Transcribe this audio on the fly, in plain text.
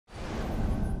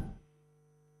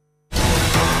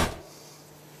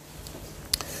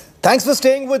Thanks for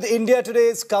staying with India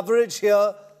Today's coverage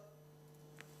here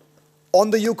on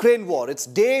the Ukraine war. It's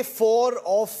day 4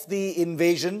 of the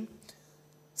invasion.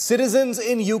 Citizens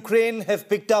in Ukraine have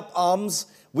picked up arms.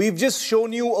 We've just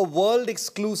shown you a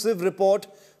world-exclusive report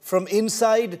from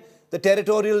inside the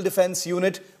Territorial Defense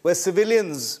Unit where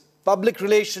civilians, public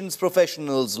relations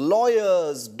professionals,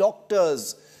 lawyers,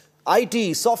 doctors,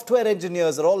 IT, software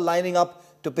engineers are all lining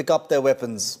up to pick up their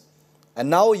weapons.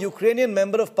 And now a Ukrainian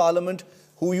member of parliament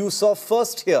who you saw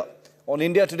first here on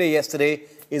India Today yesterday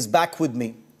is back with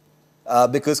me.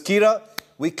 Because Kira,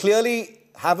 we clearly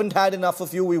haven't had enough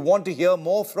of you. We want to hear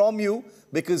more from you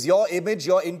because your image,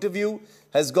 your interview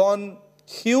has gone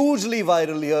hugely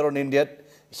viral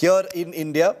here in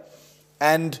India.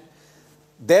 And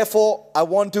therefore, I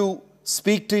want to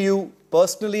speak to you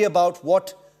personally about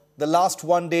what the last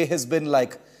one day has been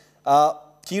like.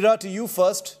 Kira, to you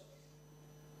first.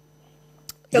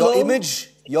 Hello.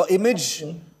 Your image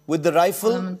with the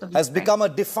rifle has become a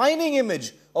defining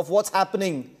image of what's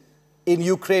happening in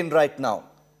Ukraine right now.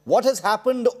 What has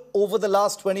happened over the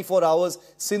last 24 hours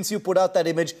since you put out that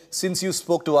image, since you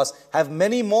spoke to us? Have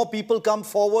many more people come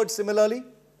forward similarly?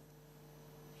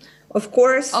 Of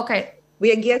course. Okay.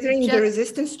 We are gathering the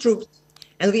resistance troops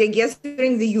and we are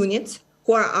gathering the units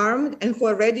who are armed and who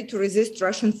are ready to resist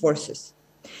Russian forces.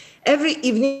 Every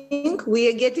evening we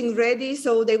are getting ready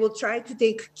so they will try to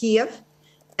take Kiev.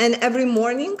 And every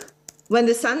morning when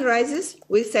the sun rises,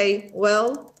 we say,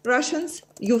 well, Russians,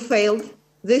 you failed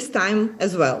this time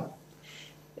as well.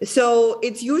 So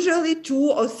it's usually 2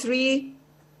 or 3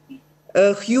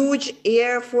 huge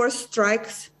Air Force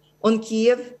strikes on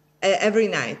Kiev every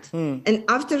night. And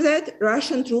after that,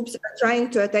 Russian troops are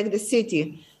trying to attack the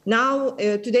city. Now,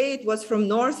 today it was from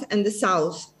north and the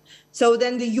south. So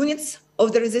then the units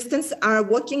of the resistance are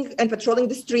walking and patrolling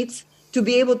the streets to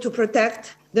be able to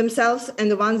protect themselves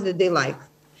and the ones that they like.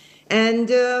 And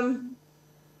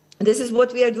this is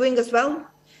what we are doing as well,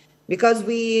 because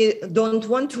we don't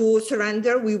want to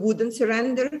surrender. We wouldn't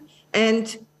surrender,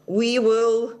 and we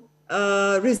will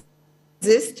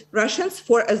resist Russians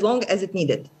for as long as it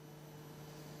needed.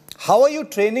 How are you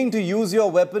training to use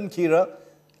your weapon, Kira?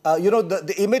 You know,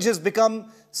 the image has become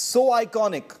so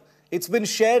iconic. It's been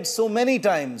shared so many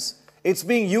times. It's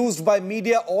being used by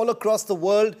media all across the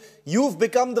world. You've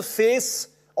become the face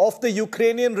of the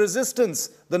Ukrainian resistance,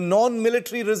 the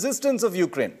non-military resistance of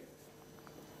Ukraine.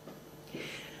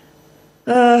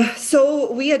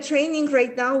 So we are training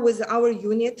right now with our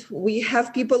unit. We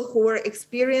have people who are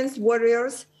experienced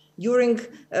warriors during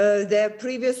the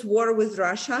previous war with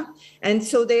Russia. And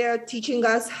so they are teaching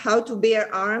us how to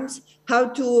bear arms, how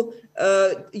to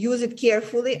use it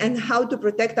carefully, and how to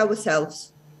protect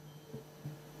ourselves.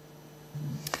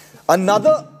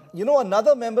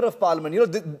 Another member of parliament,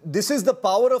 this is the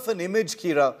power of an image,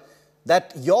 Kira,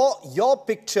 that your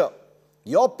picture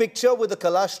with the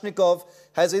Kalashnikov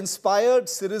has inspired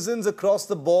citizens across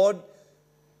the board,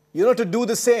 to do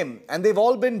the same. And they've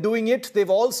all been doing it. They've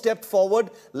all stepped forward.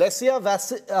 Lesia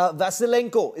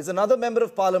Vasylenko is another member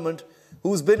of parliament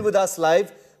who's been with us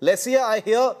live. Lesia, I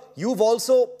hear you've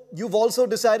also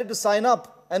decided to sign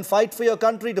up and fight for your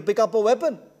country to pick up a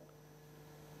weapon.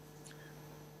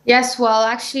 Yes, well,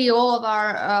 actually, all of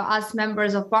us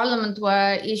members of parliament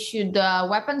were issued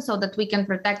weapons so that we can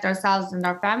protect ourselves and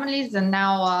our families. And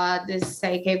now this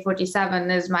AK-47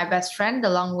 is my best friend,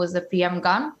 along with the PM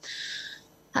gun.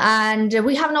 And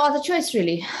we have no other choice,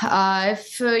 really.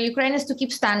 If Ukraine is to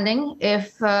keep standing,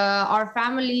 if our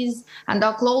families and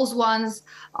our close ones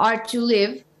are to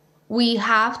live, we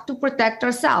have to protect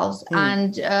ourselves.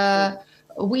 And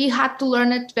we had to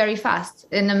learn it very fast,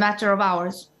 in a matter of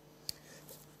hours.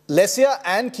 Lesia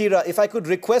and Kira, if I could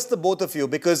request the both of you,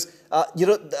 because,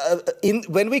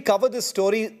 when we cover this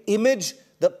story,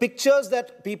 the pictures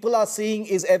that people are seeing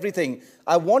is everything.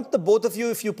 I want the both of you,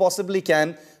 if you possibly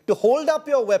can, to hold up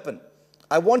your weapon.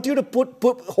 I want you to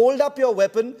hold up your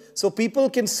weapon so people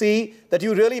can see that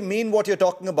you really mean what you're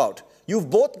talking about. You've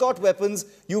both got weapons,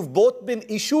 you've both been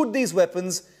issued these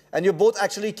weapons, and you're both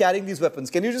actually carrying these weapons.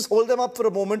 Can you just hold them up for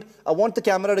a moment? I want the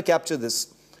camera to capture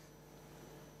this.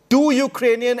 2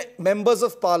 Ukrainian members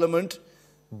of parliament,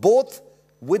 both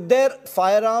with their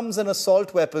firearms and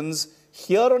assault weapons,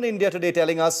 here on India Today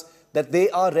telling us that they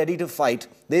are ready to fight.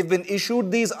 They've been issued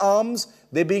these arms,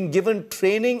 they're being given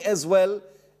training as well,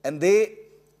 and they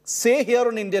say here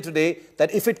on India Today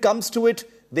that if it comes to it,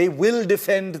 they will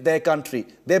defend their country.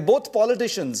 They're both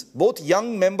politicians, both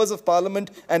young members of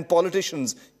parliament and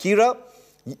politicians. Kira,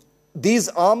 these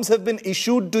arms have been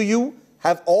issued to you.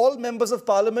 Have all members of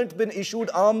parliament been issued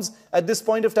arms at this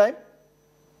point of time?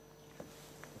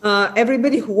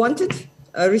 Everybody who wanted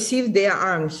received their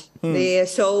arms. I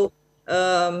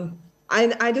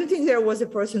don't think there was a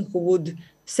person who would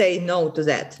say no to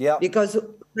that. Yeah. Because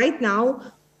right now,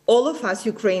 all of us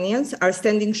Ukrainians are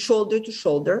standing shoulder to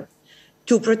shoulder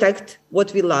to protect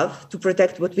what we love, to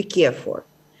protect what we care for.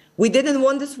 We didn't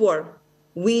want this war.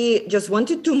 We just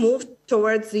wanted to move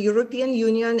towards the European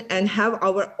Union and have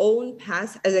our own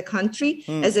path as a country,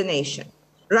 as a nation.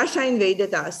 Russia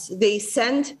invaded us. They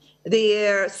sent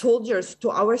their soldiers to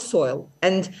our soil,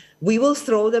 and we will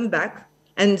throw them back,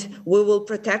 and we will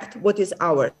protect what is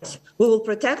ours. We will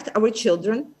protect our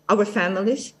children, our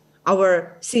families,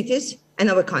 our cities, and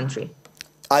our country.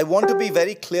 I want to be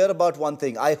very clear about one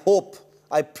thing.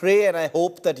 I pray and I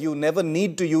hope that you never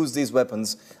need to use these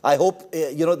weapons. I hope,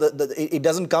 it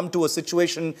doesn't come to a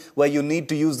situation where you need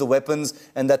to use the weapons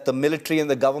and that the military and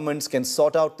the governments can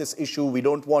sort out this issue. We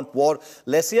don't want war.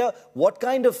 Lesia, what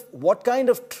kind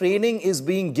of training is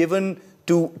being given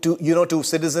to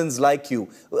citizens like you?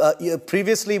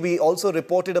 Previously, we also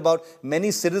reported about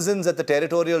many citizens at the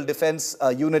territorial defense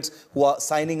units who are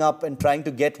signing up and trying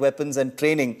to get weapons and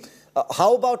training.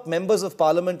 How about members of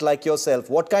parliament like yourself?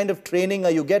 What kind of training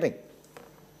are you getting?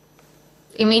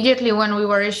 Immediately when we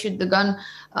were issued the gun,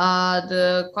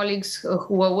 the colleagues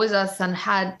who were with us and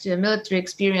had military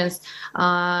experience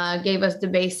gave us the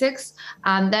basics.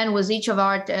 And then with each of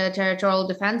our territorial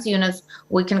defense units,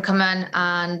 we can come in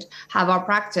and have our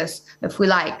practice if we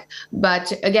like.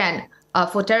 But again,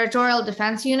 for territorial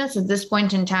defense units at this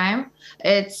point in time,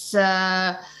 it's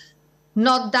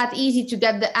not that easy to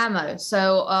get the ammo.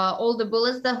 So all the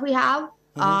bullets that we have,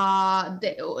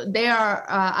 they are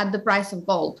at the price of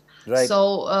gold. Right.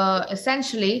 So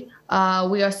essentially,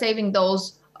 we are saving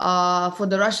those for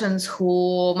the Russians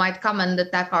who might come and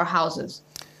attack our houses.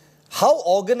 How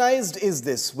organized is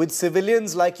this with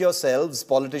civilians like yourselves,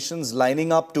 politicians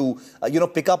lining up to,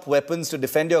 pick up weapons to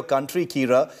defend your country,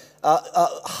 Kira?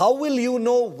 How will you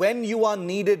know when you are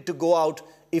needed to go out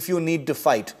if you need to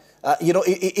fight?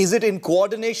 Is it in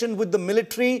coordination with the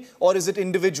military or is it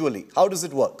individually? How does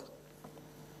it work?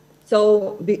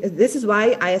 So this is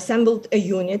why I assembled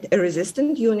a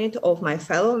resistant unit of my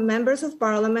fellow members of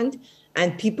parliament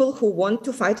and people who want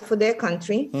to fight for their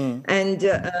country. And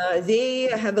they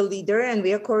have a leader, and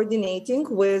we are coordinating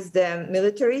with the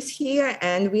militaries here,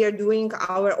 and we are doing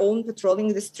our own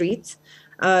patrolling the streets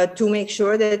to make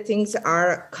sure that things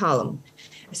are calm.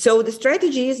 So the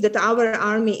strategy is that our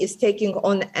army is taking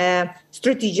on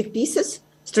strategic pieces,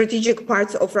 strategic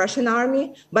parts of Russian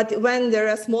army. But when there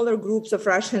are smaller groups of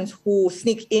Russians who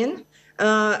sneak in,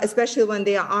 especially when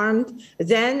they are armed,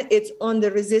 then it's on the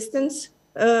resistance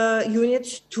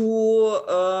units to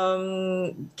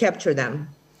capture them.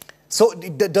 So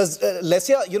does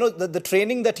Lesia, the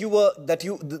training that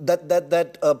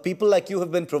people like you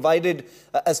have been provided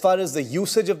as far as the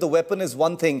usage of the weapon is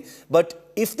one thing, but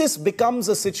if this becomes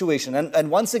a situation, and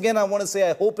once again I want to say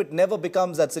I hope it never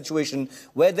becomes that situation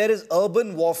where there is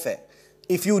urban warfare,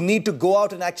 if you need to go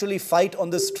out and actually fight on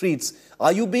the streets,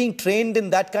 are you being trained in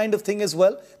that kind of thing as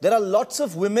well? There are lots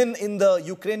of women in the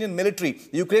Ukrainian military.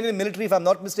 The Ukrainian military, if I'm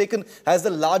not mistaken, has the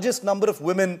largest number of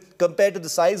women compared to the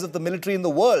size of the military in the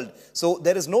world. So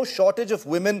there is no shortage of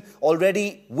women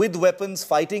already with weapons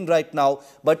fighting right now.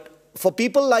 But for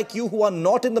people like you who are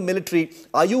not in the military,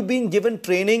 are you being given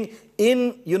training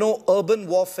in, urban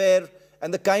warfare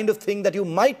and the kind of thing that you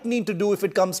might need to do if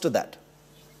it comes to that?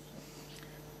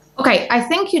 Okay, I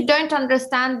think you don't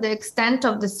understand the extent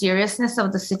of the seriousness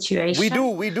of the situation. We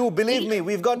do. Believe me,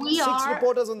 we've got 6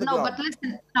 reporters on the ground. But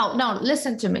listen,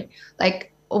 listen to me.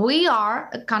 Like, we are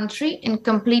a country in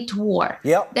complete war.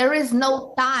 Yeah. There is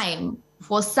no time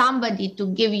for somebody to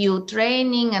give you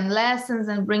training and lessons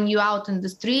and bring you out in the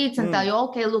streets and tell you,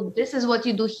 okay, look, this is what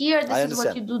you do here, this is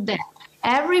what you do there.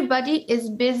 Everybody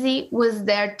is busy with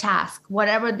their task,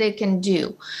 whatever they can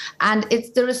do. And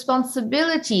it's the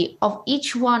responsibility of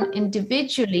each one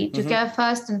individually to care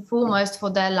first and foremost for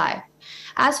their life.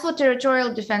 As for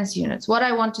territorial defense units, what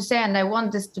I want to say, and I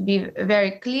want this to be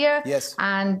very clear,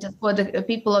 and for the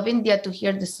people of India to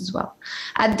hear this as well.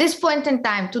 At this point in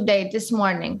time, today, this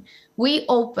morning, we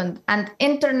opened an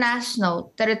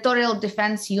international territorial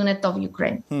defense unit of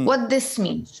Ukraine. What this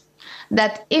means,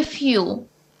 that if you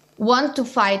want to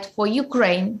fight for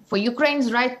Ukraine, for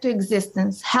Ukraine's right to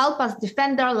existence, help us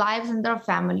defend our lives and our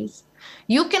families,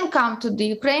 you can come to the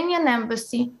Ukrainian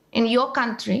embassy in your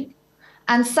country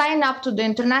and sign up to the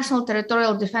International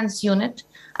Territorial Defense Unit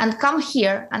and come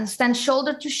here and stand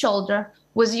shoulder to shoulder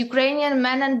with Ukrainian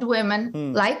men and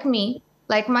women like me,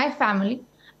 like my family,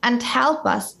 and help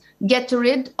us get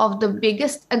rid of the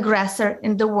biggest aggressor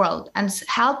in the world and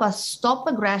help us stop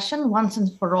aggression once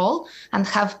and for all and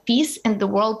have peace in the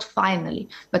world finally.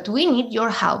 But we need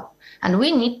your help, and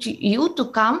we need you to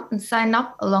come and sign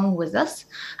up along with us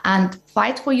and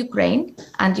fight for Ukraine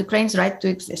and Ukraine's right to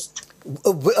exist.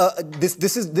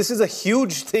 This is a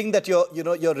huge thing that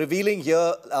you're revealing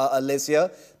here,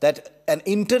 Lesia, that an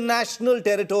international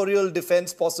territorial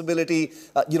defense possibility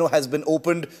has been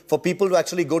opened for people to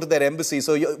actually go to their embassy.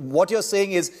 So what you're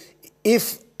saying is,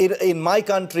 if in my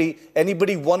country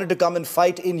anybody wanted to come and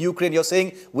fight in Ukraine, you're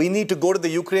saying we need to go to the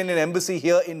Ukrainian embassy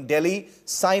here in Delhi,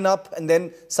 sign up, and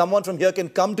then someone from here can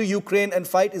come to Ukraine and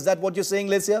fight. Is that what you're saying,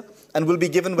 Lesia? And will be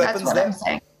given weapons there? That's what I'm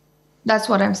saying. That's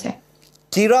what I'm saying.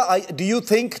 Kira, do you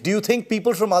think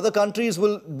people from other countries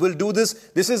will do this?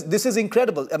 This is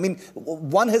incredible. I mean,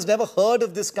 one has never heard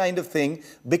of this kind of thing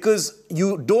because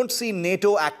you don't see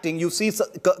NATO acting. You see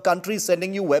countries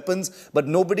sending you weapons, but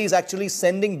nobody's actually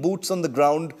sending boots on the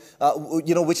ground,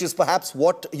 which is perhaps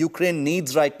what Ukraine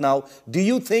needs right now. Do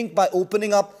you think by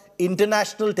opening up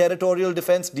international territorial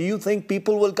defense, do you think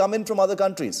people will come in from other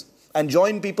countries and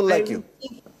join people like you?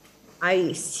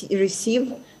 I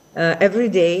receive every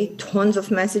day tons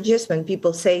of messages when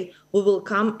people say we will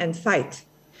come and fight.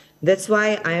 That's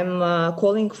why I'm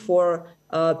calling for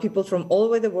people from all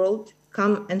over the world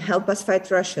come and help us fight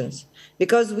Russians,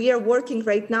 because we are working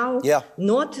right now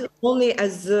not only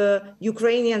as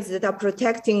Ukrainians that are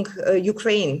protecting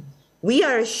Ukraine. We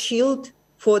are a shield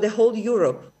for the whole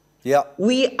Europe.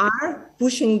 We are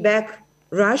pushing back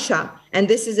Russia, and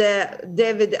this is a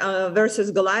David versus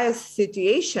Goliath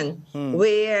situation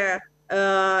where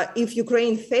if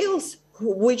Ukraine fails,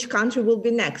 which country will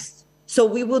be next? So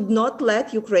we would not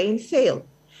let Ukraine fail.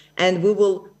 And we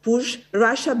will push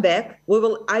Russia back. We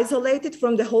will isolate it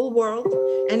from the whole world.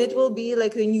 And it will be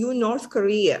like a new North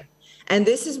Korea. And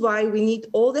this is why we need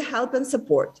all the help and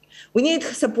support. We need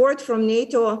support from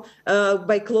NATO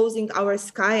by closing our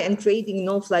sky and creating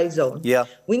no-fly zone.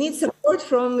 We need support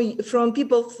from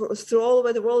people through all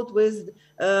over the world with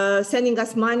sending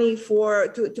us money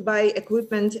to buy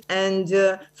equipment and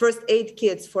first aid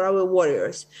kits for our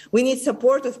warriors. We need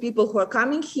support of people who are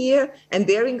coming here and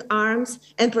bearing arms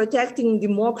and protecting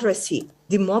democracy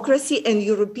and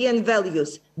European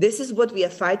values. This is what we are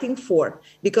fighting for,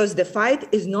 because the fight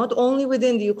is not only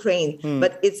within the Ukraine,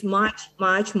 but it's much,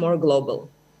 much more global.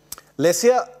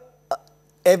 Lesia,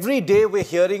 every day we're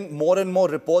hearing more and more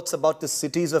reports about the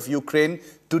cities of Ukraine.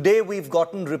 Today we've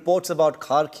gotten reports about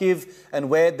Kharkiv, and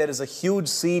where there is a huge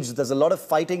siege. There's a lot of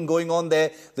fighting going on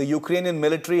there. The Ukrainian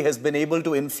military has been able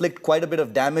to inflict quite a bit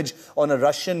of damage on a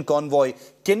Russian convoy.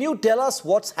 Can you tell us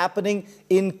what's happening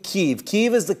in Kyiv?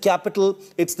 Kyiv is the capital.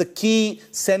 It's the key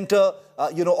center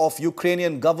of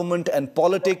Ukrainian government and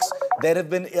politics. There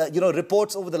have been,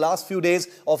 reports over the last few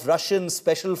days of Russian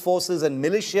special forces and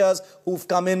militias who've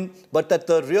come in, but that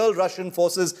the real Russian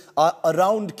forces are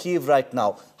around Kyiv right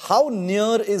now. How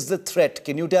near is the threat?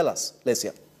 Can you tell us,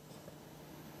 Lesia?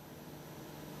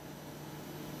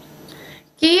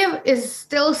 Kyiv is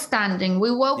still standing.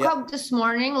 We woke up this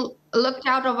morning, looked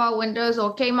out of our windows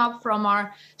or came up from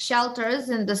our shelters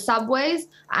in the subways,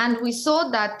 and we saw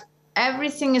that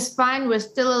everything is fine, we're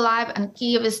still alive, and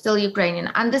Kyiv is still Ukrainian.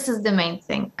 And this is the main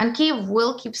thing. And Kyiv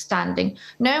will keep standing.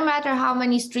 No matter how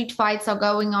many street fights are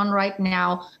going on right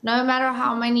now, no matter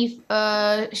how many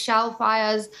shell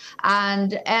fires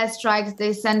and airstrikes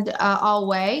they send our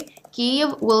way,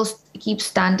 Kyiv will keep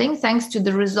standing thanks to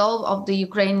the resolve of the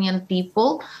Ukrainian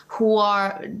people, who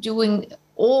are doing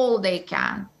all they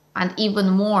can and even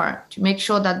more to make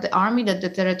sure that the army, that the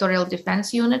territorial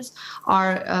defense units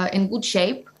are in good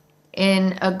shape,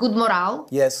 in a good morale,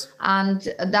 and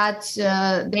that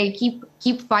they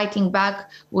keep fighting back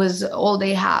with all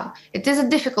they have. It is a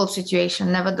difficult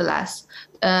situation, nevertheless.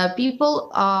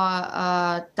 People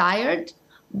are tired,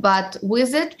 but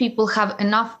with it, people have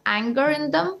enough anger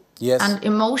in them and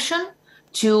emotion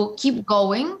to keep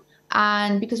going.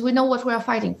 And because we know what we are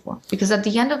fighting for. Because at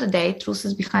the end of the day, truth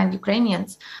is behind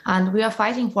Ukrainians, and we are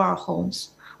fighting for our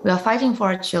homes. We are fighting for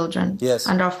our children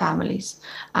and our families.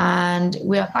 And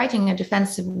we are fighting a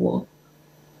defensive war.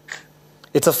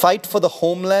 It's a fight for the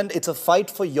homeland. It's a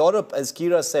fight for Europe, as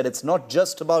Kira said. It's not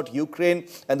just about Ukraine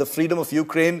and the freedom of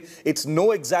Ukraine. It's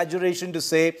no exaggeration to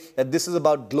say that this is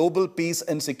about global peace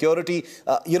and security.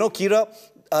 Kira,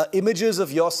 images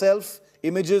of yourself,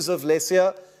 images of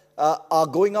Lesia, are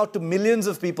going out to millions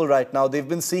of people right now. They've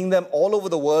been seeing them all over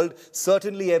the world,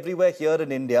 certainly everywhere here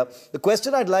in India. The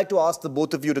question I'd like to ask the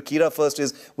both of you, to Kira first,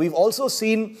 is we've also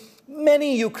seen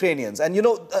many Ukrainians. And,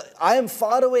 I am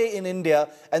far away in India,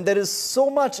 and there is so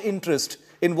much interest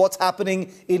in what's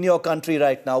happening in your country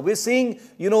right now. We're seeing,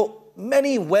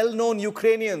 many well-known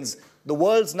Ukrainians, the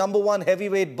world's #1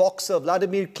 heavyweight boxer,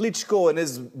 Vladimir Klitschko, and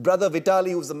his brother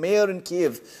Vitaly, who's the mayor in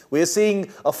Kiev. We're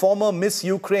seeing a former Miss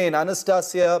Ukraine,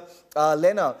 Anastasia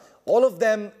Lena. All of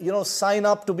them, sign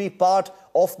up to be part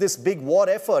of this big war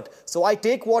effort. So I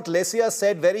take what Lesia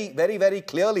said very, very, very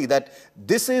clearly, that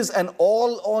this is an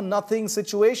all-or-nothing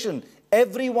situation.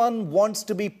 Everyone wants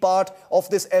to be part of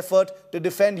this effort to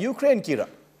defend Ukraine, Kira.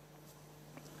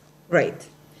 Right.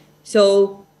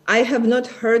 So I have not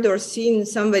heard or seen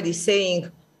somebody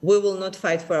saying, we will not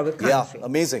fight for our country. Yeah,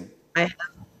 amazing.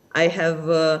 I have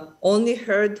only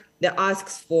heard the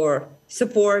asks for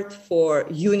support, for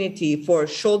unity, for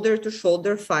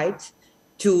shoulder-to-shoulder fight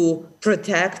to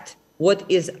protect what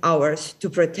is ours, to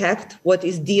protect what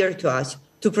is dear to us,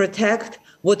 to protect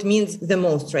what means the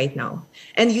most right now.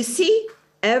 And you see,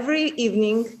 every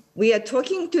evening we are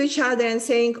talking to each other and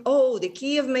saying, oh, the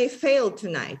Kiev may fail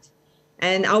tonight.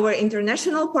 And our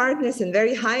international partners and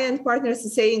very high-end partners are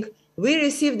saying, we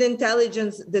received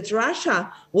intelligence that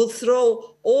Russia will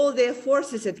throw all their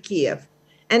forces at Kiev.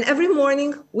 And every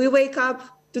morning we wake up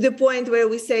to the point where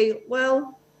we say,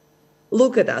 well,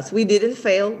 look at us. We didn't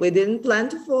fail. We didn't plan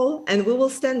to fall, and we will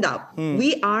stand up.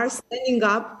 We are standing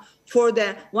up for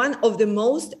one of the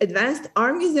most advanced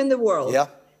armies in the world,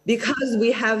 because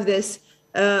we have this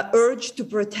urge to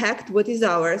protect what is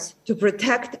ours, to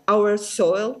protect our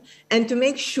soil, and to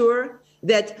make sure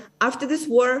that after this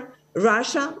war,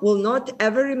 Russia will not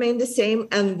ever remain the same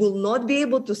and will not be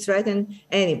able to threaten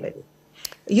anybody.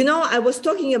 I was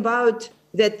talking about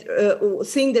that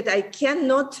thing that I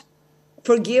cannot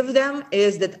forgive them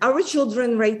is that our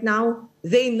children right now,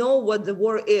 they know what the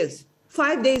war is.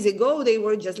 5 days ago, they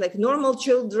were just like normal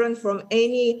children from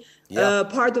any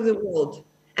part of the world.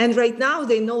 And right now,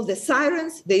 they know the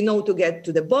sirens, they know to get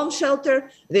to the bomb shelter,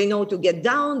 they know to get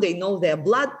down, they know their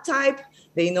blood type,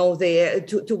 they know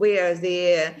to wear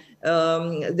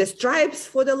the stripes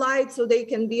for the light so they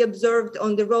can be observed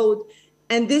on the road.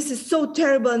 And this is so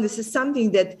terrible, and this is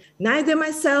something that neither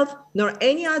myself nor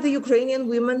any other Ukrainian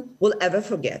woman will ever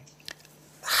forget.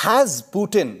 Has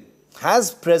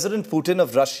President Putin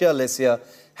of Russia, Lesia,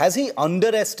 has he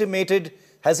underestimated,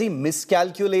 has he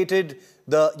miscalculated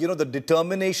the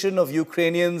determination of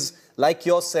Ukrainians like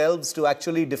yourselves to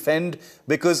actually defend?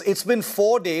 Because it's been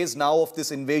 4 days now of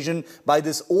this invasion by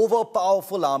this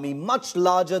overpowerful army, much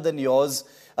larger than yours.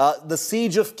 The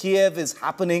siege of Kiev is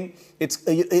happening.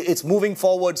 It's moving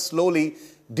forward slowly.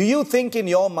 Do you think in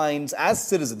your minds, as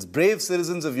citizens, brave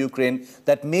citizens of Ukraine,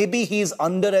 that maybe he's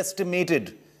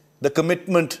underestimated the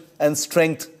commitment and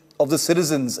strength of the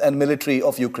citizens and military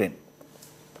of Ukraine?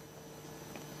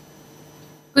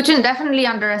 Putin definitely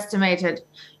underestimated.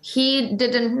 He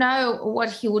didn't know what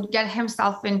he would get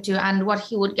himself into and what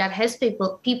he would get his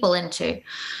people into.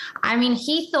 I mean,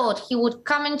 he thought he would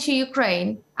come into Ukraine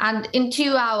and in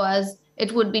 2 hours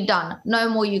it would be done. No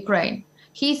more Ukraine.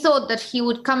 He thought that he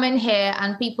would come in here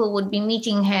and people would be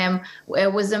meeting him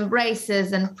with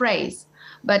embraces and praise.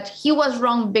 But he was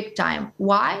wrong big time.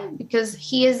 Why? Because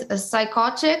he is a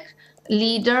psychotic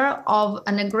leader of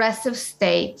an aggressive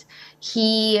state.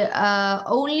 He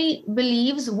only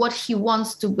believes what he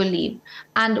wants to believe.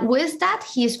 And with that,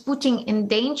 he is putting in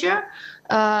danger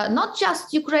not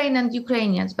just Ukraine and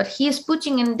Ukrainians, but he is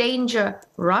putting in danger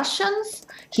Russians.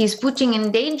 He is putting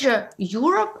in danger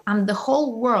Europe and the whole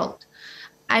world.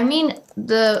 I mean,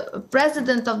 the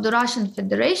president of the Russian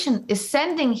Federation is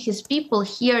sending his people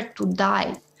here to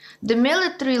die. The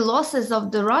military losses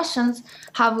of the Russians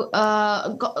have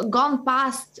gone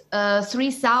past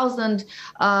 3,000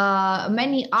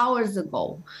 many hours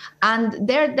ago. And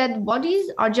their dead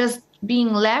bodies are just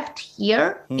being left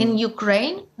here in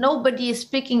Ukraine. Nobody is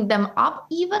picking them up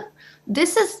even.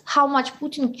 This is how much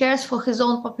Putin cares for his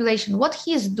own population. What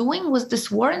he is doing with this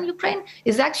war in Ukraine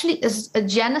is actually a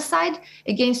genocide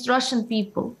against Russian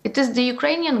people. It is the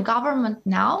Ukrainian government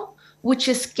now which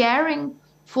is caring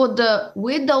for the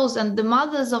widows and the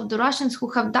mothers of the Russians who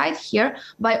have died here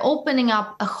by opening up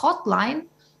a hotline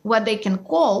where they can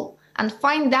call and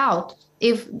find out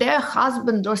if their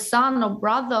husband or son or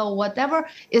brother or whatever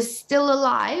is still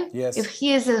alive, if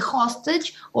he is a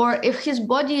hostage, or if his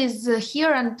body is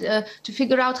here, and to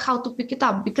figure out how to pick it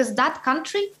up. Because that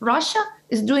country, Russia,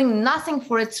 is doing nothing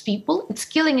for its people. It's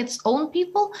killing its own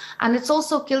people, and it's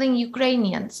also killing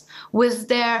Ukrainians with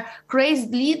their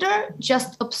crazed leader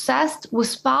just obsessed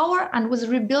with power and with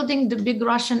rebuilding the big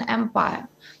Russian empire.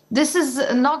 This is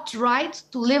not right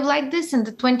to live like this in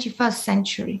the 21st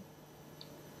century.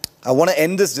 I want to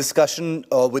end this discussion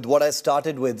with what I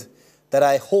started with, that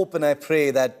I hope and I pray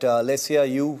that Lesia,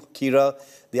 you, Kira,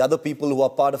 the other people who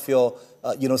are part of your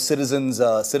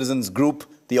citizens group,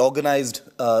 the organized,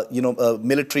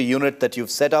 military unit that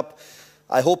you've set up.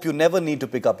 I hope you never need to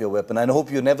pick up your weapon. I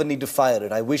hope you never need to fire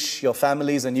it. I wish your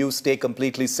families and you stay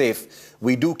completely safe.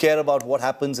 We do care about what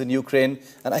happens in Ukraine,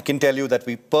 and I can tell you that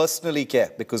we personally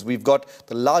care because we've got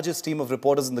the largest team of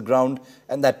reporters on the ground,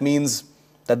 and that means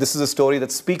that this is a story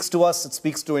that speaks to us, it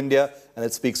speaks to India, and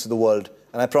it speaks to the world.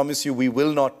 And I promise you, we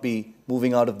will not be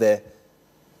moving out of there,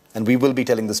 and we will be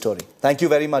telling the story. Thank you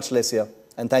very much, Lesia,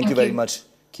 and thank you very much,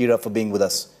 Kira, for being with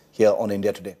us here on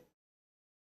India Today.